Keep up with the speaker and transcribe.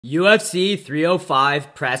UFC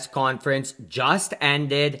 305 press conference just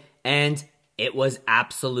ended and it was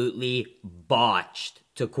absolutely botched,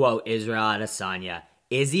 to quote Israel Adesanya.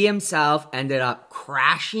 Izzy himself ended up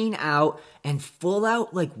crashing out and full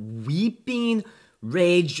out like weeping,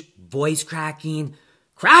 rage, voice cracking,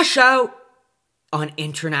 crash out on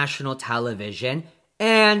international television.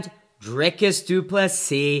 And Dricus Du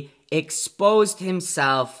Plessis exposed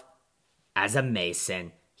himself as a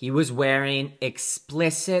Mason. He was wearing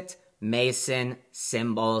explicit Mason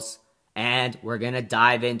symbols, and we're going to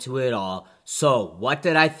dive into it all. So, what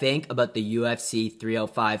did I think about the UFC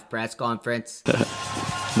 305 press conference?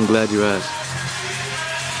 I'm glad you asked.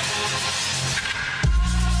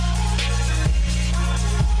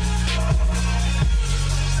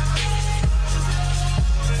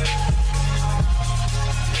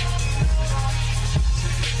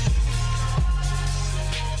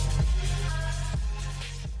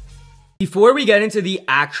 Before we get into the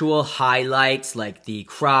actual highlights, like the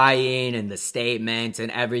crying and the statements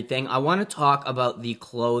and everything, I want to talk about the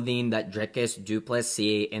clothing that Dricus Du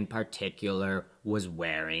Plessis in particular was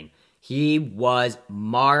wearing. He was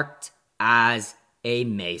marked as a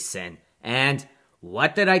Mason. And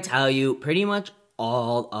what did I tell you? Pretty much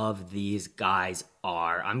all of these guys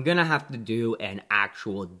are. I'm gonna have to do an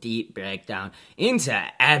actual deep breakdown into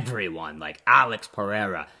everyone, like Alex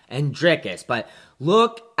Pereira and Dricus, but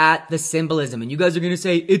look at the symbolism, and you guys are gonna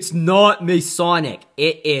say, it's not Masonic.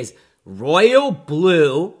 It is royal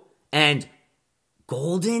blue and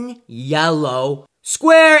golden yellow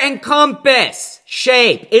square and compass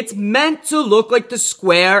shape. It's meant to look like the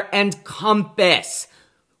square and compass.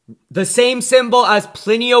 The same symbol as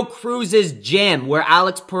Plinio Cruz's gym where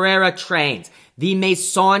Alex Pereira trains. The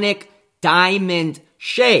Masonic diamond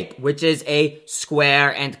shape, which is a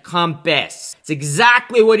square and compass. It's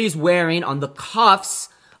exactly what he's wearing on the cuffs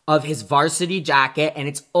of his varsity jacket, and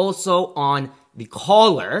it's also on the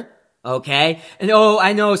collar, okay? And oh,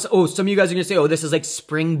 I know, some of you guys are gonna say, oh, this is like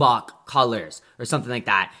Springbok colors or something like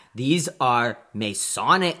that. These are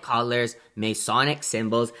Masonic colors, Masonic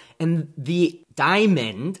symbols, and the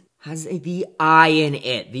diamond has the eye in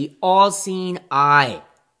it, the all-seeing eye.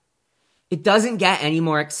 It doesn't get any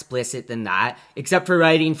more explicit than that, except for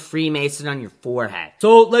writing Freemason on your forehead.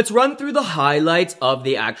 So let's run through the highlights of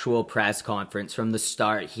the actual press conference from the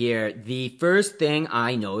start here. The first thing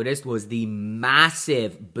I noticed was the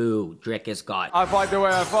massive boo Dricus got. I fight the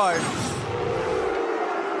way I fight.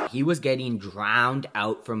 He was getting drowned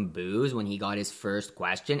out from boos when he got his first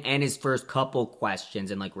question and his first couple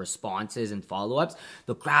questions and like responses and follow-ups.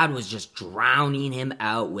 The crowd was just drowning him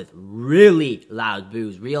out with really loud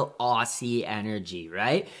boos, real Aussie energy,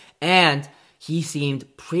 right? And he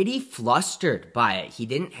seemed pretty flustered by it. He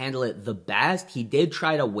didn't handle it the best. He did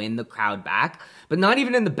try to win the crowd back, but not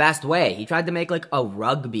even in the best way. He tried to make like a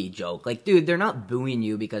rugby joke. Like, dude, they're not booing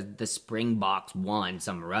you because the Springboks won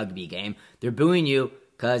some rugby game. They're booing you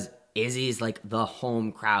because Izzy's like the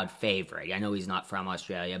home crowd favorite. I know he's not from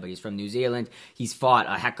Australia, but he's from New Zealand. He's fought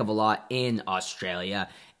a heck of a lot in Australia,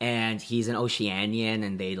 and he's an Oceanian,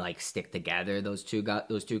 and they like stick together, those two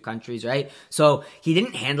countries, right? So he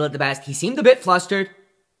didn't handle it the best. He seemed a bit flustered,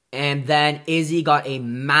 and then Izzy got a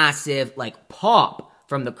massive like pop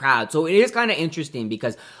from the crowd. So it is kind of interesting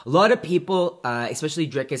because a lot of people, especially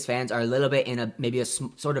Dricus fans, are a little bit in maybe a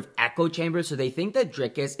sort of echo chamber. So they think that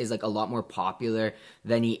Dricus is like a lot more popular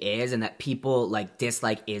than he is, and that people like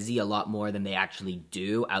dislike Izzy a lot more than they actually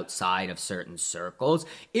do outside of certain circles.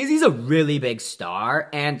 Izzy's a really big star,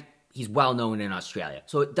 and he's well known in Australia.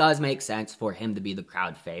 So it does make sense for him to be the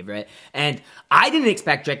crowd favorite. And I didn't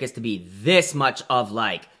expect Dricus to be this much of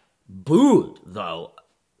like booed though.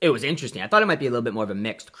 It was interesting. I thought it might be a little bit more of a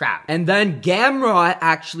mixed crowd. And then Gamrot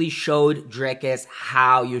actually showed Dricus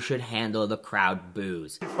how you should handle the crowd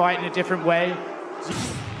boos. Fight in a different way.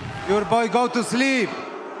 Your boy go to sleep.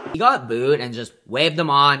 He got booed and just waved them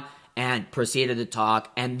on and proceeded to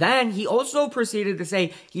talk. And then he also proceeded to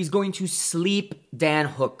say he's going to sleep Dan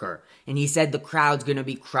Hooker. And he said the crowd's going to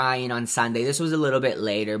be crying on Sunday. This was a little bit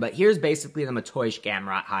later, but here's basically the Mateusz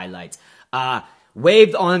Gamrot highlights.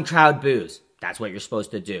 Waved on crowd boos. That's what you're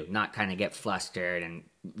supposed to do, not kind of get flustered and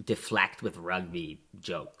deflect with rugby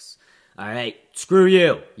jokes. All right, screw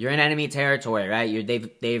you. You're in enemy territory, right?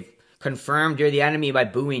 They've confirmed you're the enemy by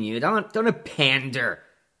booing you. Don't pander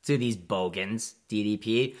to these bogans,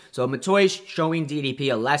 DDP. So Mateusz showing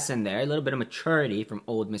DDP a lesson there, a little bit of maturity from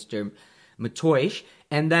old Mr. Mateusz.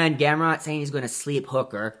 And then Gamrot saying he's going to sleep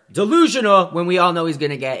Hooker. Delusional when we all know he's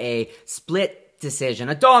going to get a split decision,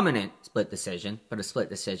 a dominant split decision, but a split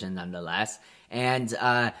decision nonetheless.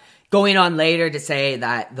 And going on later to say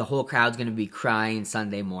that the whole crowd's going to be crying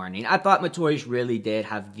Sunday morning. I thought Mateusz really did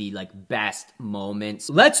have the best moments.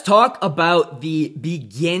 Let's talk about the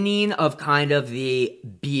beginning of kind of the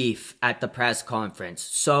beef at the press conference.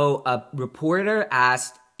 So a reporter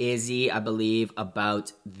asked Izzy, I believe,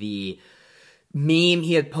 about the meme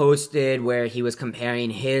he had posted where he was comparing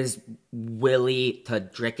his willy to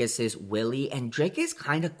Dricus's willy, and Dricus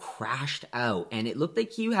kind of crashed out, and it looked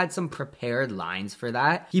like he had some prepared lines for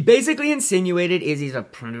that. He basically insinuated Izzy's a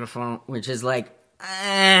beautiful, which is like,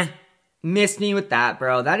 missed me with that,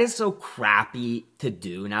 bro. That is so crappy to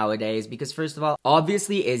do nowadays because, first of all,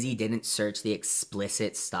 obviously Izzy didn't search the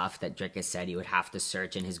explicit stuff that Dricus said he would have to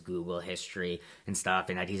search in his Google history and stuff,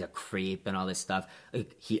 and that he's a creep and all this stuff.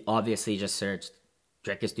 Like, he obviously just searched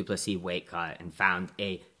Dricus Du Plessis weight cut and found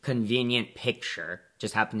a convenient picture.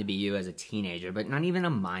 Just happened to be you as a teenager, but not even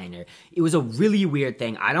a minor. It was a really weird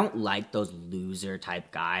thing. I don't like those loser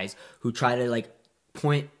type guys who try to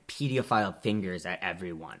point pedophile fingers at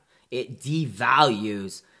everyone. It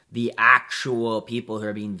devalues the actual people who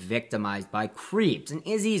are being victimized by creeps. And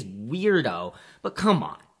Izzy's weirdo, but come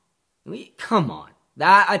on. Come on.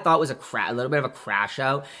 That I thought was a little bit of a crash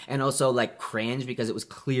out, and also cringe because it was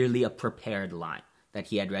clearly a prepared line that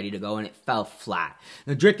he had ready to go, and it fell flat.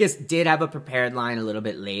 Now, Dricus did have a prepared line a little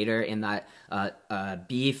bit later in that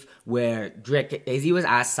beef where Izzy was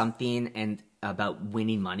asked something and about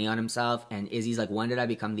winning money on himself, and Izzy's like, when did I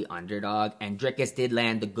become the underdog? And Dricus did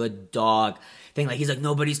land the good dog thing. He's like,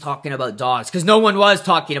 nobody's talking about dogs, because no one was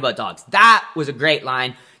talking about dogs. That was a great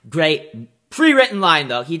line. Great pre-written line,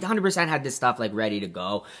 though. He 100% had this stuff ready to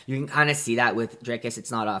go. You can kind of see that with Dricus.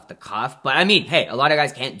 It's not off the cuff, but I mean, hey, a lot of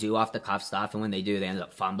guys can't do off the cuff stuff, and when they do, they end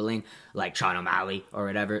up fumbling, like Sean O'Malley or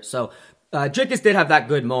whatever. So Dricus did have that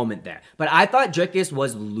good moment there. But I thought Dricus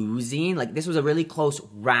was losing. This was a really close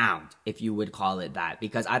round, if you would call it that.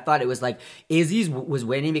 Because I thought it was Izzy's was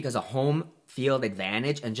winning because of home field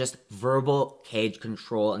advantage and just verbal cage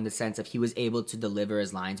control, in the sense of he was able to deliver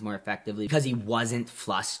his lines more effectively because he wasn't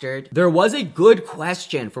flustered. There was a good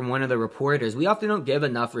question from one of the reporters. We often don't give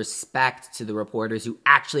enough respect to the reporters who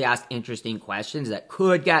actually ask interesting questions that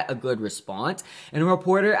could get a good response. And a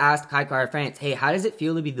reporter asked Kai France, hey, how does it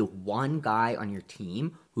feel to be the one guy on your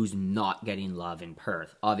team who's not getting love in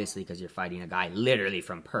Perth? Obviously, because you're fighting a guy literally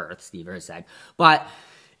from Perth, Steve Herzeg. But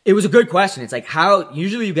it was a good question. It's how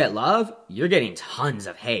usually you get love, you're getting tons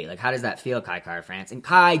of hate. How does that feel, Kai France? And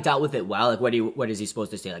Kai dealt with it well. What is he supposed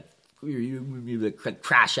to say? You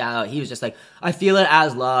crash out. He was just I feel it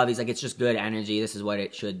as love. He's it's just good energy. This is what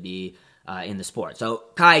it should be in the sport. So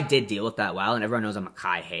Kai did deal with that well, and everyone knows I'm a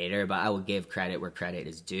Kai hater, but I will give credit where credit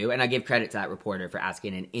is due, and I give credit to that reporter for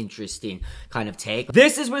asking an interesting kind of take.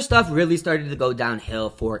 This is where stuff really started to go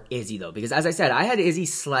downhill for Izzy, though, because as I said, I had Izzy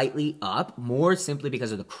slightly up, more simply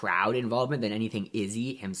because of the crowd involvement than anything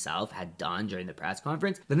Izzy himself had done during the press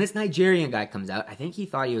conference. Then this Nigerian guy comes out. I think he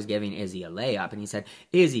thought he was giving Izzy a layup, and he said,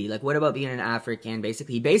 Izzy, what about being an African?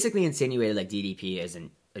 He basically insinuated DDP is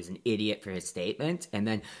an idiot for his statement, and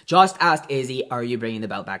then just asked Izzy, are you bringing the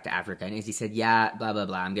belt back to Africa? And Izzy said, yeah, blah, blah,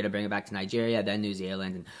 blah. I'm going to bring it back to Nigeria, then New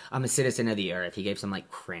Zealand, and I'm a citizen of the earth. He gave some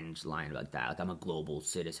cringe line about that. I'm a global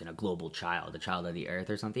citizen, a global child, a child of the earth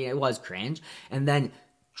or something. It was cringe. And then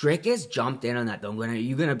Dricus jumped in on that, though. Are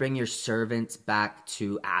you going to bring your servants back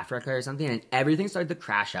to Africa or something? And everything started to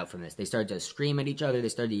crash out from this. They started to scream at each other. They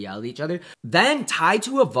started to yell at each other. Then Tai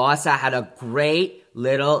Tuivasa had a great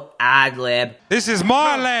little ad-lib. This is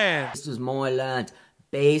my land. This is my land.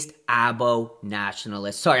 Based Abo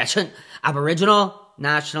nationalist. Sorry, I shouldn't. Aboriginal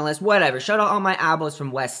nationalist, whatever. Shout out all my abos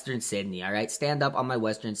from Western Sydney, all right? Stand up on my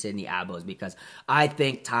Western Sydney abos, because I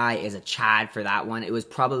think Ty is a Chad for that one. It was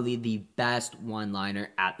probably the best one-liner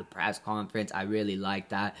at the press conference. I really liked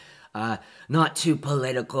that. Not too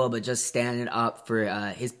political, but just standing up for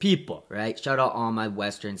his people, right? Shout out all my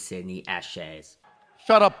Western Sydney Eshays.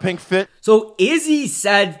 Shut up, pink fit. So Izzy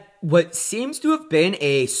said what seems to have been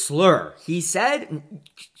a slur. He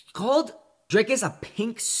called Dricus a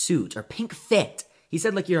pink suit or pink fit. He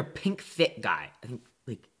said, you're a pink fit guy. I think,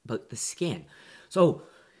 about the skin. So,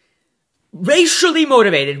 racially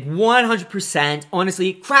motivated, 100%,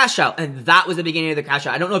 honestly, crash out. And that was the beginning of the crash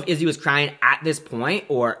out. I don't know if Izzy was crying at this point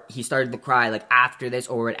or he started to cry, after this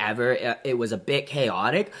or whatever. It was a bit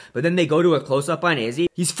chaotic. But then they go to a close-up on Izzy.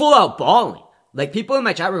 He's full out bawling. People in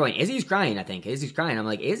my chat were going, Izzy's crying, I think. Izzy's crying. I'm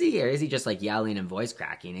like, is he? Or is he just, yelling and voice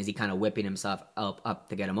cracking? Is he kind of whipping himself up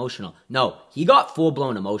to get emotional? No, he got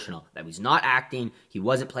full-blown emotional. That he's not acting. He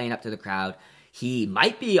wasn't playing up to the crowd. he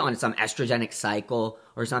might be on some estrogenic cycle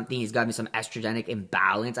or something. He's got me some estrogenic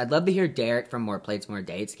imbalance. I'd love to hear Derek from More Plates, More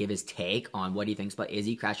Dates give his take on what he thinks about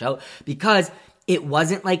Izzy crash out, because it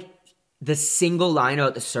wasn't like the single line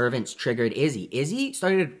out the servants triggered Izzy. Izzy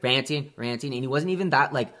started ranting, and he wasn't even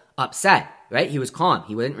that like upset, right? He was calm.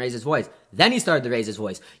 He wouldn't raise his voice. Then he started to raise his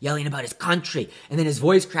voice, yelling about his country. And then his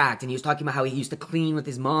voice cracked, and he was talking about how he used to clean with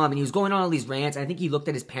his mom, and he was going on all these rants. I think he looked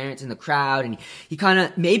at his parents in the crowd, and he kind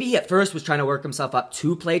of, maybe he at first was trying to work himself up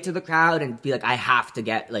to play to the crowd and be like, I have to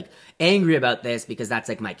get like angry about this because that's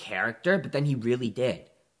like my character. But then he really did.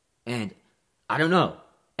 And I don't know.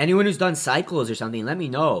 Anyone who's done cycles or something, let me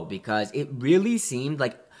know, because it really seemed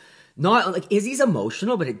like, not like Izzy's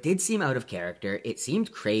emotional, but it did seem out of character. It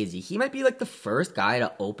seemed crazy. He might be like the first guy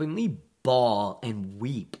to openly bawl and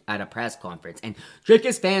weep at a press conference. And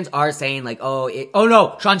Dricus fans are saying like, oh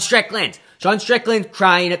no, Sean Strickland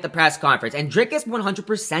crying at the press conference. And Dricus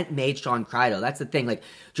 100% made Sean cry though. That's the thing. Like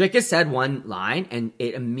Dricus said one line and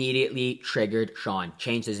it immediately triggered Sean,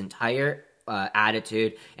 changed his entire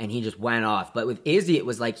attitude, and he just went off. But with Izzy, it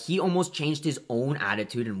was like he almost changed his own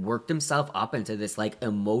attitude and worked himself up into this like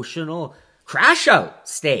emotional crash out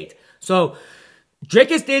state. So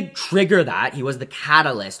Dricus did trigger that. He was the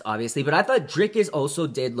catalyst, obviously, but I thought Dricus also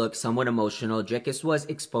did look somewhat emotional. Dricus was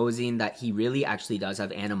exposing that he really actually does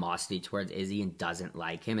have animosity towards Izzy and doesn't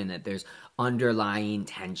like him, and that there's underlying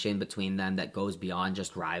tension between them that goes beyond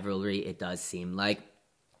just rivalry. It does seem like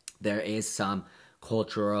there is some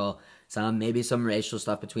cultural, maybe some racial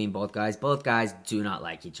stuff between both guys. Both guys do not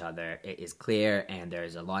like each other. It is clear, and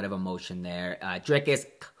there's a lot of emotion there. Dricus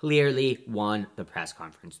clearly won the press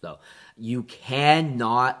conference, though. You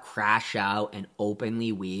cannot crash out and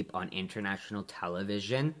openly weep on international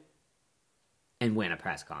television and win a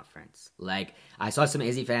press conference. Like, I saw some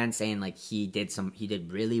Izzy fans saying, like, he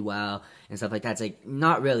did really well and stuff like that. It's like,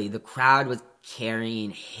 not really. The crowd was carrying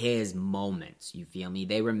his moments, you feel me?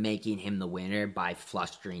 They were making him the winner by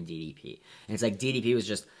flustering DDP. And it's like, DDP was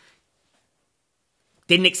just,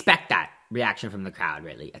 didn't expect that reaction from the crowd,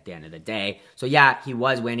 really, at the end of the day. So yeah, he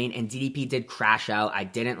was winning, and DDP did crash out. I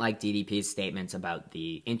didn't like DDP's statements about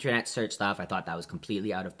the internet search stuff. I thought that was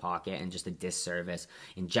completely out of pocket and just a disservice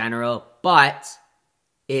in general. But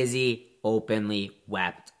Izzy openly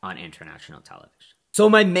wept on international television. So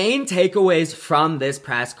my main takeaways from this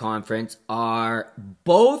press conference are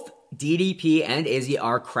both DDP and Izzy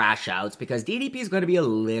are crash outs, because DDP is going to be a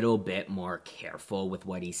little bit more careful with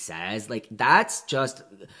what he says. Like, that's just,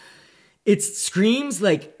 it screams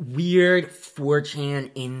like weird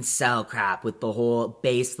 4chan incel crap with the whole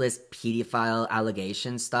baseless pedophile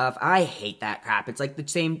allegation stuff. I hate that crap. It's like the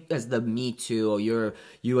same as the Me Too, or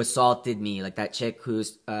you assaulted me, like that chick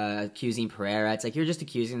who's accusing Pereira. It's like, you're just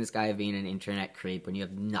accusing this guy of being an internet creep when you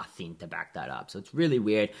have nothing to back that up. So it's really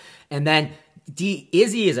weird. And then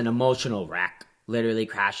Izzy is an emotional wreck, literally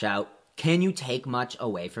crash out. Can you take much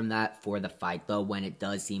away from that for the fight, though, when it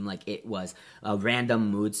does seem like it was a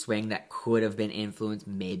random mood swing that could have been influenced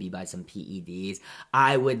maybe by some PEDs?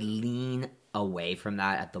 I would lean away from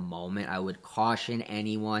that at the moment. I would caution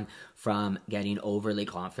anyone from getting overly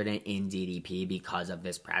confident in DDP because of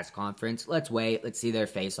this press conference. Let's wait. Let's see their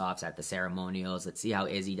face-offs at the ceremonials. Let's see how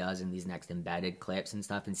Izzy does in these next embedded clips and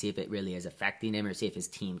stuff, and see if it really is affecting him, or see if his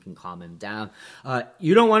team can calm him down.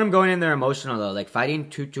 You don't want him going in there emotional, though. Like, fighting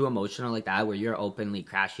too emotional like that, where you're openly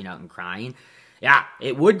crashing out and crying, yeah,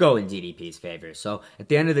 it would go in DDP's favor. So at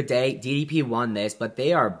the end of the day, DDP won this, but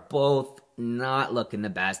they are both not looking the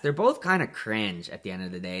best. They're both kind of cringe at the end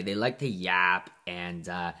of the day. They like to yap, and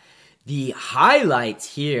the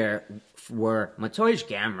highlights here were Mateusz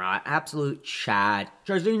Gamrot, absolute Chad.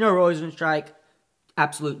 Jairzinho Rosenstrike,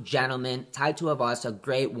 absolute gentleman. Tai Tuivasa,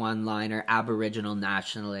 great one-liner, Aboriginal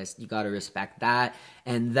nationalist. You got to respect that.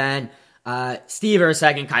 And then Steve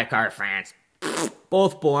Erceg and Kai France.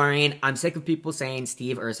 Both boring. I'm sick of people saying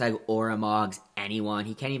Steve Erceg aura-mogs anyone.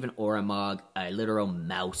 He can't even aura-mog a literal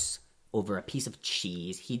mouse over a piece of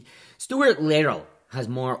cheese. Stuart Little has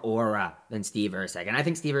more aura than Steve Erceg, and I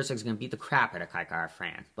think Steve Erceg is going to beat the crap out of Kai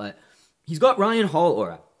France, but he's got Ryan Hall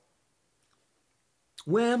aura.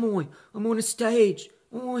 Where am I? I'm on a stage.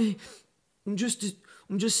 I'm just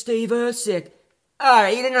Steve Erceg.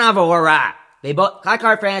 Alright, he didn't have aura. They both,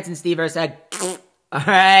 Kai France and Steve Erceg.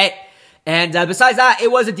 Alright. And besides that,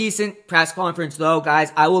 it was a decent press conference, though,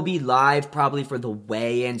 guys. I will be live probably for the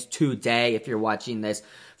weigh-ins today if you're watching this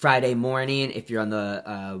Friday morning, if you're on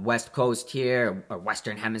the West Coast here, or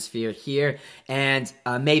Western Hemisphere here, and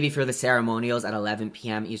maybe for the ceremonials at 11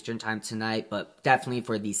 p.m. Eastern Time tonight, but definitely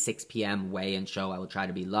for the 6 p.m. weigh-in show, I will try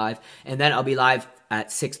to be live. And then I'll be live at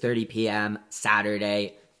 6:30 p.m.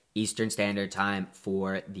 Saturday Eastern Standard Time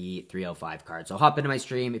for the 305 card. So hop into my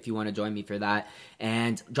stream if you want to join me for that,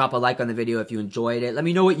 and drop a like on the video if you enjoyed it. Let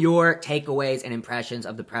me know what your takeaways and impressions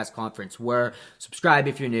of the press conference were. Subscribe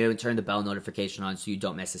if you're new and turn the bell notification on so you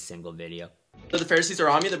don't miss a single video. The Pharisees are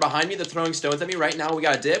on me. They're behind me. They're throwing stones at me right now. We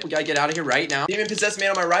got to dip. We got to get out of here right now. Demon-possessed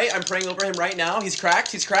man on my right. I'm praying over him right now. He's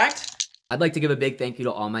cracked. He's cracked. I'd like to give a big thank you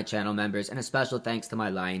to all my channel members and a special thanks to my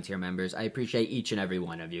Lion Tier members. I appreciate each and every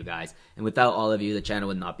one of you guys. And without all of you, the channel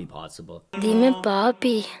would not be possible. Dime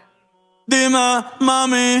papi. Dime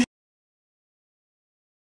mami.